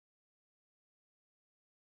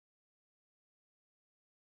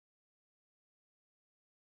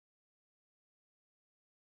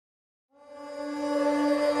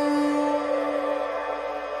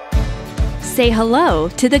Say hello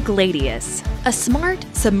to the Gladius, a smart,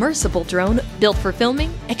 submersible drone built for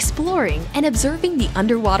filming, exploring, and observing the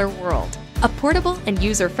underwater world. A portable and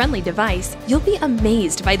user-friendly device, you'll be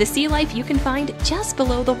amazed by the sea life you can find just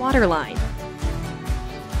below the waterline.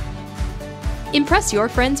 Impress your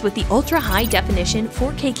friends with the ultra-high-definition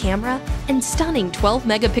 4K camera and stunning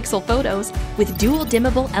 12-megapixel photos with dual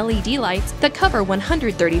dimmable LED lights that cover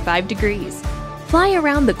 135 degrees. Fly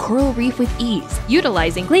around the coral reef with ease,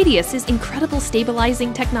 utilizing Gladius's incredible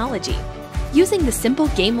stabilizing technology. Using the simple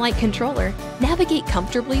game-like controller, navigate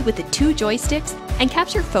comfortably with the 2 joysticks and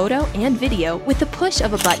capture photo and video with the push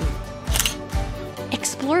of a button.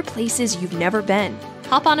 Explore places you've never been,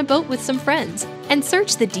 hop on a boat with some friends, and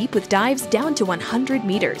search the deep with dives down to 100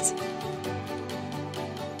 meters.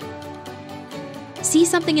 See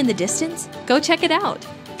something in the distance? Go check it out!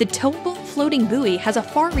 The towable floating buoy has a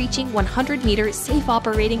far-reaching 100-meter safe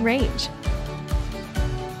operating range.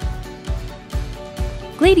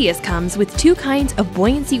 Gladius comes with 2 kinds of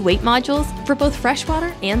buoyancy weight modules for both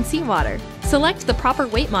freshwater and seawater. Select the proper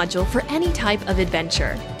weight module for any type of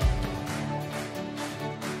adventure.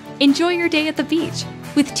 Enjoy your day at the beach.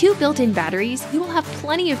 With 2 built-in batteries, you will have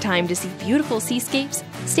plenty of time to see beautiful seascapes,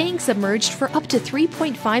 staying submerged for up to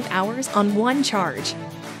 3.5 hours on 1 charge.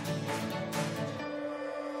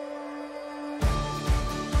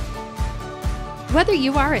 Whether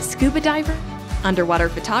you are a scuba diver, underwater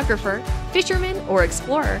photographer, fisherman, or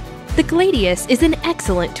explorer, the Gladius is an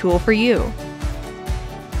excellent tool for you.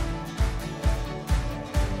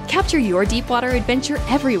 Capture your deep water adventure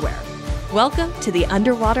everywhere. Welcome to the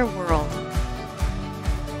underwater world.